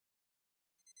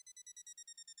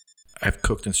I've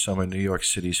cooked in some of New York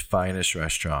City's finest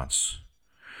restaurants.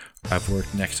 I've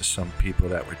worked next to some people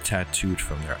that were tattooed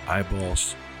from their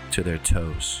eyeballs to their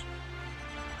toes.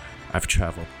 I've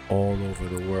traveled all over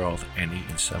the world and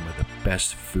eaten some of the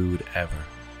best food ever.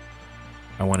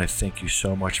 I want to thank you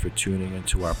so much for tuning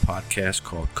into our podcast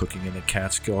called Cooking in the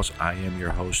Catskills. I am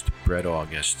your host, Brett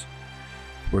August.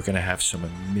 We're going to have some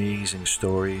amazing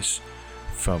stories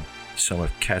from some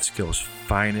of Catskills'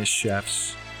 finest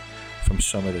chefs, from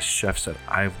some of the chefs that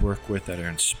I've worked with that are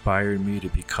inspired me to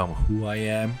become who I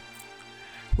am.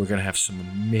 We're going to have some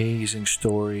amazing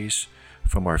stories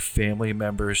from our family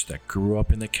members that grew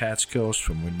up in the Catskills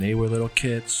from when they were little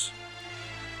kids.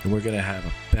 And we're going to have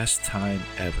a best time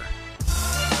ever.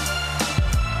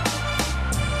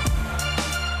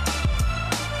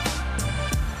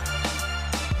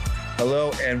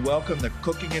 Hello and welcome to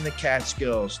Cooking in the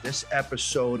Catskills. This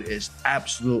episode is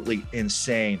absolutely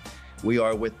insane. We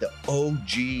are with the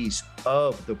OGs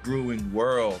of the brewing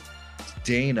world,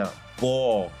 Dana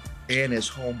Ball and his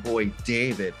homeboy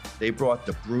David. They brought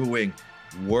the brewing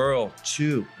world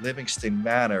to Livingston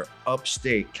Manor,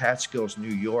 upstate Catskills, New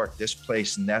York. This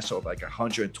place nestled like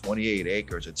 128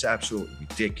 acres. It's absolutely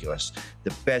ridiculous.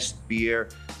 The best beer,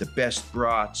 the best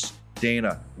brats.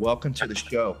 Dana, welcome to the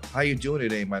show. How you doing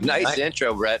today, my man? Nice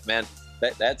intro, Brett, man.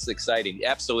 That's exciting.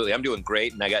 Absolutely. I'm doing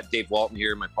great. And I got Dave Walton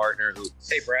here, my partner, who,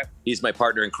 hey, Brett. He's my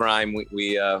partner in crime.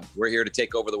 We're here to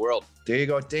take over the world. There you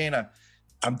go, Dana.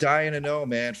 I'm dying to know,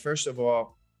 man. First of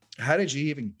all, how did you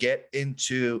even get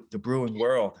into the brewing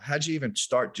world? How did you even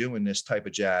start doing this type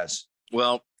of jazz?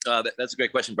 Well, that's a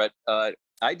great question, Brett.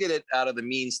 I did it out of the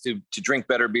means to drink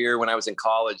better beer. When I was in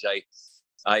college,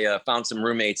 I found some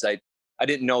roommates. I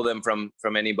didn't know them from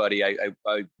anybody. I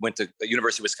went to the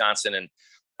University of Wisconsin, and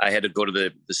I had to go to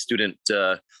the student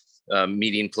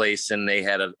meeting place, and they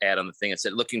had an ad on the thing that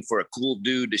said, looking for a cool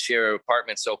dude to share an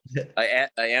apartment. So I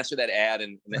answered that ad,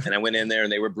 and I went in there,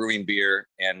 and they were brewing beer.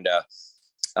 And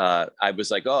I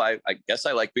was like, oh, I guess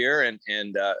I like beer.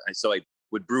 And so I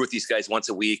would brew with these guys once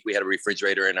a week. We had a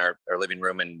refrigerator in our living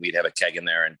room, and we'd have a keg in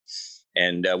there.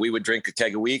 And we would drink a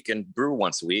keg a week and brew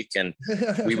once a week. And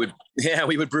we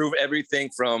would brew everything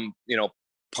from,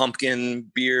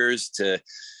 pumpkin beers to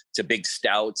big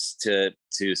stouts, to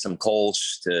some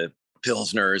Kolsch, to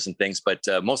Pilsners and things, but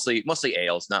mostly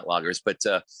ales, not lagers. But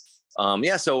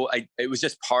so it was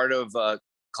just part of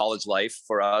college life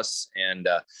for us. And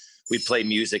we'd play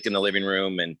music in the living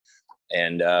room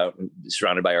and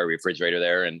surrounded by our refrigerator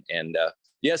there.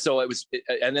 So it was,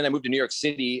 and then I moved to New York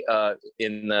City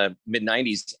in the mid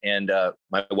 '90s, and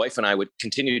my wife and I would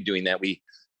continue doing that. We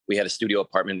had a studio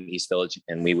apartment in East Village,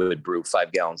 and we would brew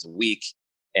 5 gallons a week,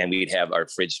 and we'd have our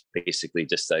fridge basically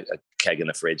just a keg in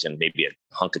the fridge and maybe a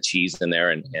hunk of cheese in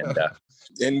there, and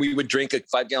we would drink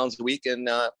 5 gallons a week and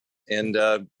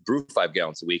brew 5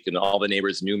 gallons a week, and all the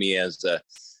neighbors knew me as the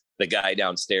guy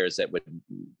downstairs that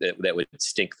would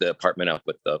stink the apartment up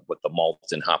with the malt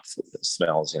and hop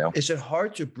smells. Is it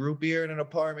hard to brew beer in an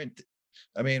apartment?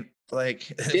 I mean,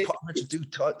 apartments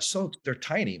they're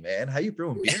tiny, man. How you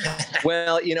brewing beer?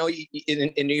 Well,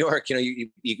 in New York,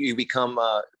 you become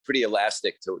pretty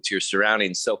elastic to your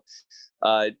surroundings. So,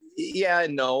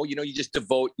 you just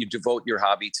devote your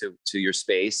hobby to your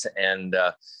space, and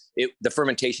the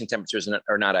fermentation temperatures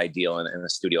are not ideal in a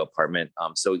studio apartment.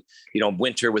 So,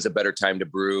 winter was a better time to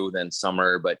brew than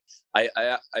summer, but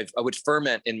I would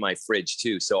ferment in my fridge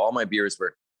too. So all my beers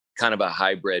were kind of a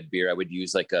hybrid beer. I would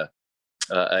use like a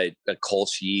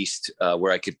Kolsch yeast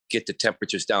where I could get the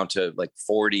temperatures down to like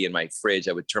 40 in my fridge.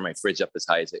 I would turn my fridge up as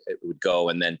high as it would go.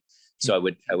 And then, so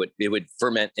it would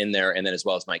ferment in there. And then as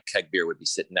well as my keg beer would be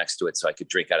sitting next to it. So I could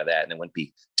drink out of that, and it wouldn't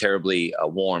be terribly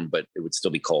warm, but it would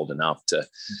still be cold enough to,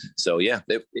 so yeah,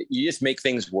 you just make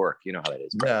things work. You know how that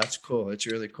is. Yeah, that's cool. It's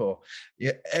really cool.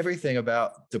 Yeah. Everything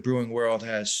about the brewing world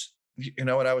has,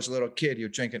 when I was a little kid, you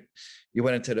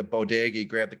went into the bodega, you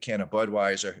grabbed a can of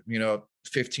Budweiser,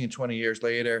 15, 20 years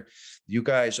later, you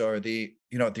guys are the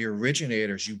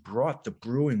originators. You brought the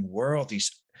brewing world, these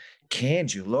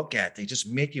cans you look at, they just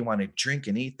make you want to drink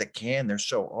and eat the can. They're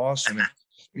so awesome. And,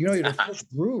 you're the first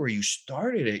brewery, you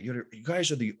started it. You guys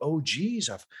are the OGs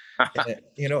of,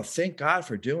 thank God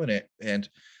for doing it. And,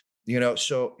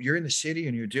 so you're in the city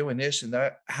and you're doing this and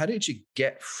that. How did you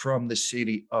get from the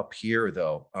city up here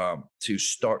though, to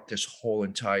start this whole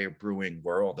entire brewing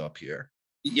world up here?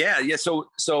 Yeah. So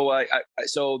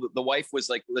the wife was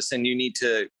like, listen, you need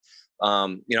to,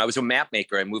 I was a map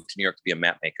maker. I moved to New York to be a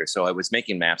map maker. So I was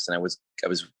making maps, and I was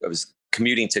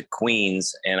commuting to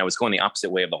Queens, and I was going the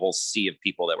opposite way of the whole sea of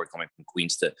people that were coming from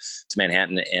Queens to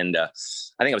Manhattan. And I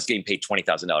think I was getting paid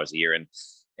 $20,000 a year,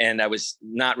 and I was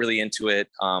not really into it.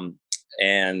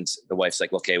 And the wife's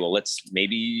like, okay, well,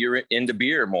 maybe you're into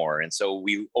beer more. And so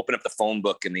we opened up the phone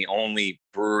book, and the only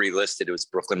brewery listed, it was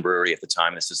Brooklyn Brewery at the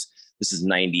time. This is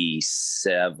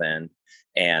 97.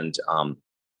 And,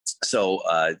 so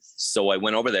I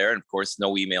went over there, and of course,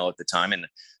 no email at the time, and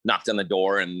knocked on the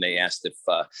door, and they asked if,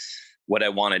 what I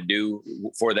want to do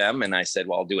for them. And I said,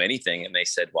 well, I'll do anything. And they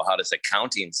said, well, how does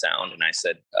accounting sound? And I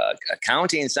said,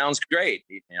 accounting sounds great.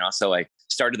 So I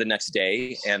started the next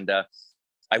day, and,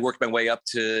 I worked my way up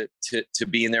to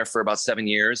being there for about 7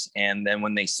 years. And then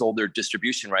when they sold their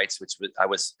distribution rights, I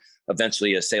was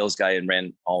eventually a sales guy and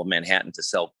ran all of Manhattan to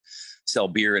sell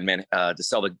beer and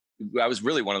I was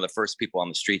really one of the first people on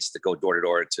the streets to go door to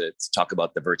door to talk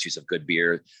about the virtues of good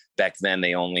beer. Back then,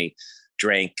 they only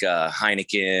drank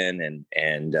Heineken,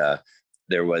 and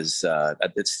there was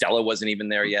Stella wasn't even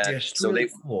there yet. Yeah, it's really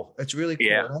cool. It's really cool.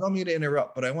 Yeah. I don't mean to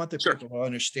interrupt, but I want the people to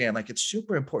understand, like, it's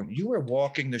super important. You were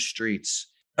walking the streets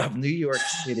of New York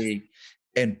City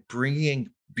and bringing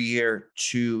beer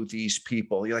to these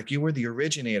people. You were the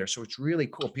originator. So it's really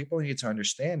cool. People need to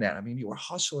understand that. I mean, you were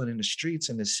hustling in the streets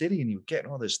in the city, and you were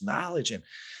getting all this knowledge, and,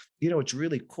 it's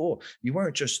really cool. You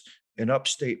weren't just an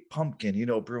upstate pumpkin,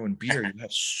 brewing beer. You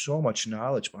have so much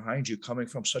knowledge behind you, coming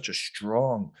from such a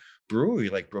strong brewery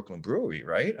like Brooklyn Brewery,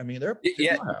 right? I mean,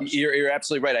 you're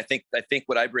absolutely right. I think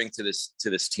what I bring to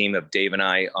this team of Dave and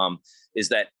I is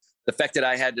that the fact that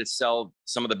I had to sell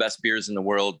some of the best beers in the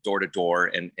world door to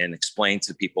door and explain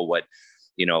to people what,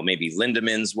 maybe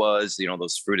Lindemans was,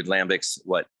 those fruited lambics,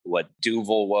 what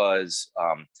Duvel was,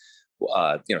 some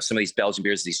of these Belgian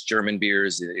beers, these German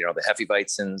beers, the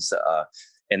Hefeweizens,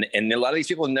 and a lot of these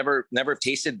people never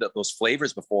tasted those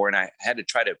flavors before. And I had to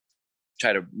try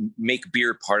to make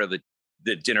beer part of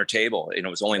the dinner table. It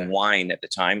was only wine at the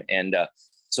time. And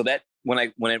so that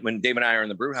when Dave and I are in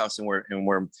the brew house and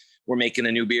we're making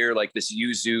a new beer like this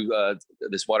yuzu,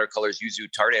 this watercolors yuzu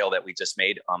tart ale that we just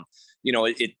made.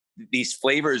 These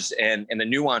flavors and the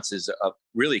nuances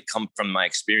really come from my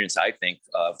experience. I think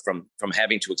from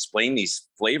having to explain these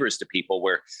flavors to people.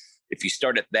 Where if you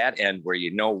start at that end, where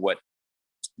what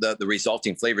the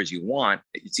resulting flavors you want,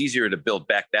 it's easier to build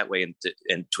back that way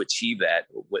and to achieve that.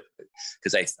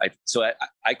 Because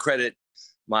I credit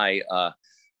my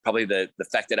probably the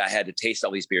fact that I had to taste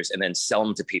all these beers and then sell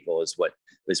them to people is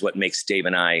what makes Dave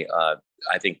and I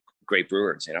think great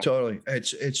brewers. Totally.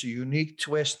 It's a unique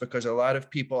twist because a lot of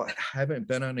people haven't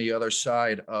been on the other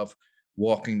side of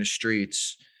walking the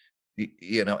streets,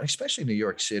 especially New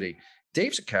York City.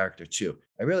 Dave's a character too.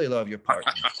 I really love your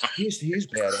partner. He's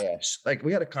badass. Like,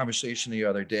 we had a conversation the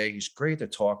other day. He's great to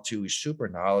talk to. He's super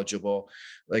knowledgeable.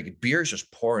 Like, beer's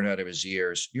just pouring out of his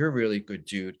ears. You're a really good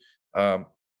dude.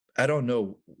 I don't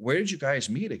know, where did you guys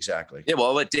meet exactly? Yeah, well,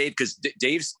 I'll let Dave, because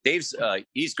Dave's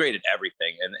he's great at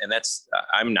everything, and that's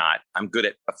I'm not. I'm good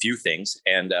at a few things,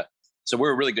 and so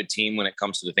we're a really good team when it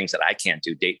comes to the things that I can't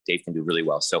do. Dave can do really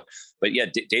well. So, but yeah,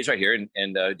 Dave's right here,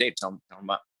 and Dave, tell him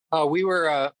about. We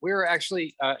were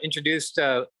actually introduced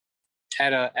at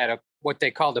a what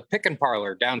they called a pick and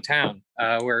parlor downtown,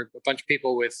 where a bunch of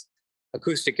people with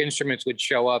acoustic instruments would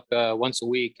show up once a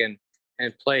week and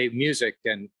play music.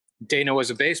 And Dana was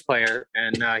a bass player,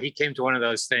 and he came to one of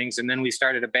those things, and then we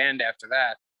started a band after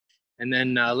that. And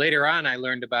then later on, I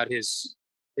learned about his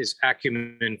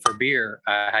acumen for beer.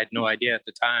 I had no idea at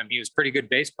the time. He was a pretty good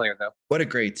bass player, though. What a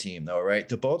great team, though, right?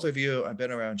 The both of you, I've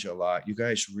been around you a lot. You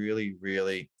guys really,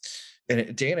 really,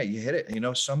 and Dana, you hit it.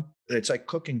 It's like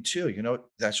cooking too.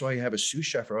 That's why you have a sous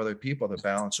chef or other people to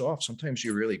balance off. Sometimes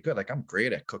you're really good. Like, I'm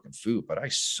great at cooking food, but I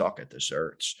suck at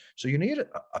desserts. So you need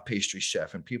a pastry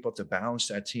chef and people to balance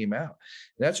that team out.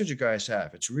 And that's what you guys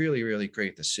have. It's really, really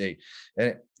great to see.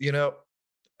 And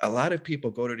a lot of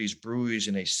people go to these breweries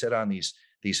and they sit on these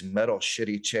metal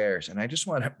shitty chairs. And I just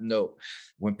want to note,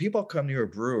 when people come to your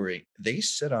brewery, they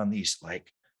sit on these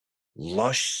like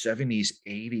lush 70s,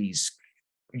 80s,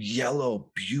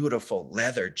 yellow, beautiful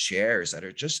leather chairs that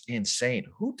are just insane.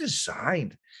 Who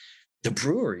designed the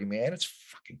brewery, man? It's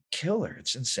fucking killer.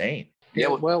 It's insane. Yeah,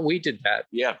 well, we did that.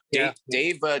 Yeah,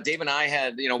 Dave and I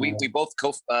had, we both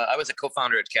I was a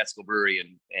co-founder at Catskill Brewery,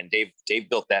 and Dave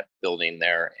built that building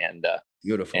there, and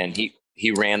beautiful. And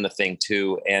he ran the thing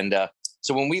too, and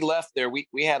so when we left there, we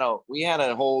had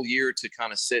a whole year to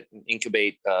kind of sit and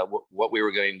incubate what we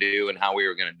were going to do and how we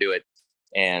were going to do it,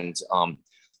 and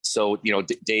so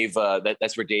Dave,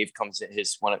 that's where Dave comes in.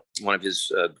 One of his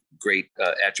great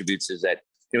attributes is that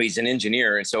he's an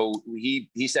engineer, and so he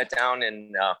sat down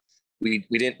and. We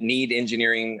didn't need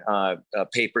engineering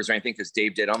papers or anything because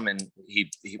Dave did them, and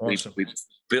he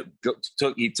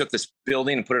took this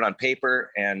building and put it on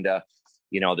paper, and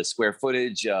the square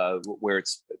footage, where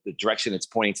it's the direction it's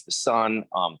pointing to the sun,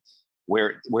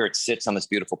 where it sits on this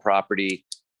beautiful property.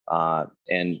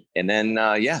 And then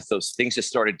those things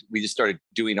we just started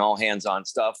doing all hands on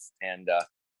stuff. And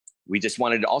we just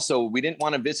wanted to we didn't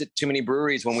want to visit too many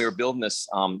breweries when we were building this.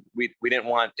 We didn't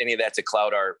want any of that to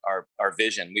cloud our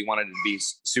vision. We wanted it to be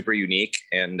super unique.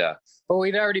 And well,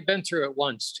 we'd already been through it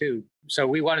once too. So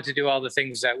we wanted to do all the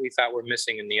things that we thought were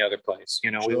missing in the other place.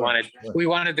 You know, we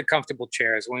wanted the comfortable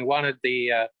chairs. We wanted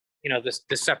the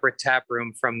separate tap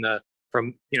room from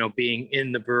being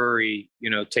in the brewery,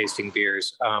 tasting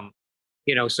beers.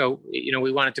 So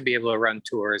we wanted to be able to run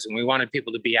tours, and we wanted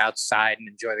people to be outside and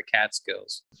enjoy the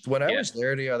Catskills. When I was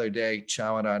there the other day,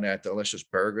 chowing on that delicious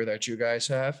burger that you guys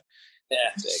have,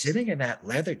 sitting in that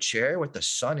leather chair with the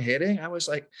sun hitting, I was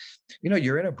like,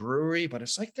 you're in a brewery, but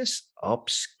it's like this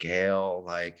upscale,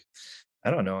 like, I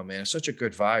don't know, man. It's such a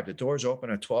good vibe. The doors open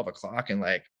at 12 o'clock and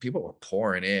like people were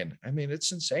pouring in. I mean,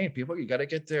 it's insane. People, you got to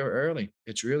get there early.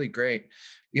 It's really great.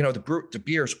 The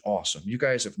beer's awesome. You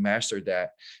guys have mastered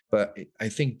that. But I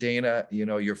think, Dana,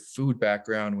 your food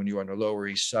background when you were on the Lower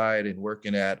East Side and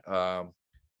working at,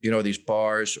 these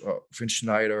bars, French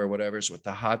Schneider or whatever, so with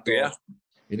the hot dogs.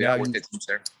 Yeah, I worked at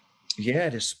there. Yeah,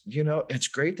 it's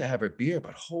great to have a beer,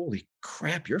 but holy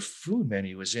crap, your food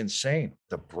menu was insane.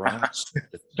 The brats,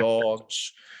 the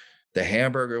dogs, the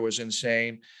hamburger was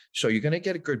insane. So you're going to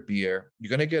get a good beer. You're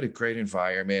going to get a great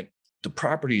environment. The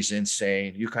property is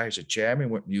insane. You guys are jamming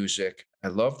with music. I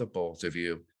love the both of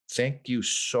you. Thank you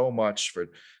so much for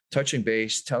touching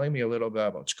base, telling me a little bit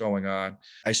about what's going on.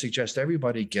 I suggest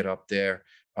everybody get up there.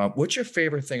 What's your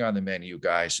favorite thing on the menu,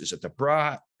 guys? Is it the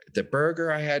brat? The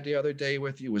burger I had the other day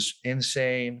with you was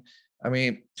insane. I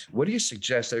mean, what do you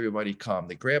suggest everybody come?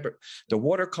 The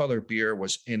watercolor beer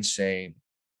was insane.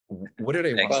 What do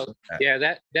they want? Well, yeah,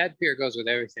 that beer goes with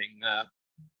everything.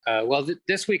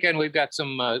 This weekend we've got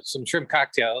some shrimp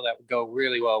cocktail that would go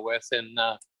really well with, and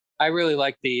I really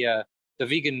like the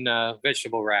vegan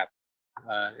vegetable wrap.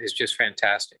 It's just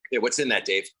fantastic. Yeah, what's in that,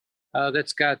 Dave?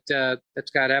 That's got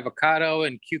avocado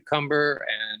and cucumber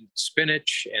and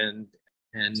spinach and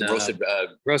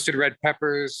roasted red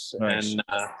peppers. Nice.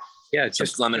 And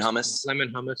just lemon hummus.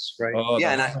 Lemon hummus, right? Oh,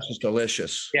 yeah, the hummus is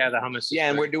delicious. Yeah, the hummus. Yeah,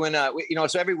 and we're doing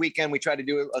so every weekend we try to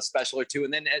do a special or two,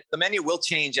 and then the menu will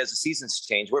change as the seasons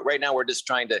change. Right now we're just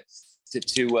trying to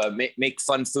make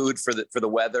fun food for the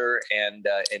weather and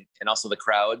also the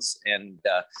crowds, and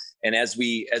as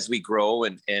we grow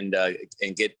and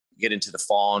get into the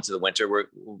fall, into the winter,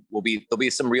 there'll be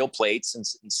some real plates and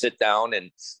sit down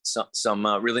and some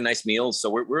really nice meals. So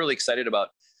we're really excited about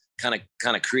kind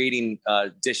of creating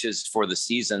dishes for the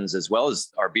seasons as well as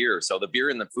our beer. So the beer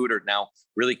and the food are now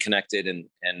really connected,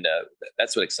 and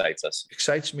that's what excites us.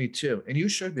 Excites me too, and you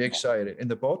should be excited, and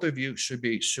the both of you should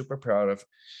be super proud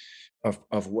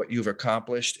of what you've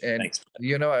accomplished. And thanks.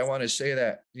 I want to say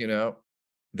that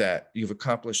that you've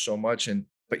accomplished so much,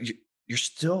 but you're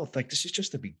still like, this is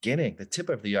just the beginning, the tip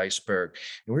of the iceberg.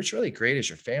 And what's really great is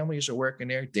your families are working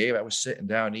there. Dave, I was sitting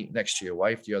down eating next to your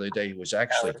wife the other day, who was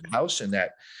actually housing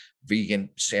that vegan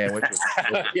sandwich.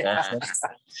 Awesome.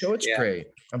 So it's great.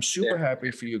 I'm super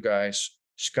happy for you guys.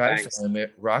 Sky's the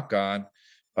limit. Rock on.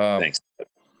 Thanks.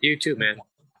 You too, man.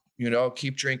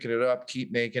 Keep drinking it up.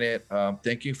 Keep making it.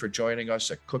 Thank you for joining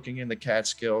us at Cooking in the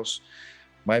Catskills,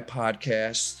 my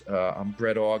podcast. I'm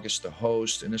Brett August, the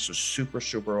host, and this was super,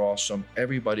 super awesome.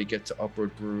 Everybody get to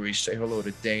Upward Brewery. Say hello to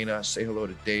Dana. Say hello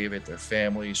to David, their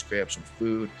families. Grab some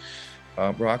food.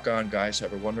 Rock on, guys.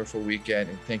 Have a wonderful weekend,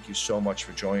 and thank you so much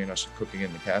for joining us at Cooking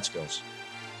in the Catskills.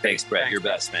 Thanks, Brett. You're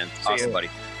best, man. Awesome, buddy.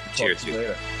 Cheers.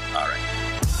 Later. All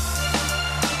right.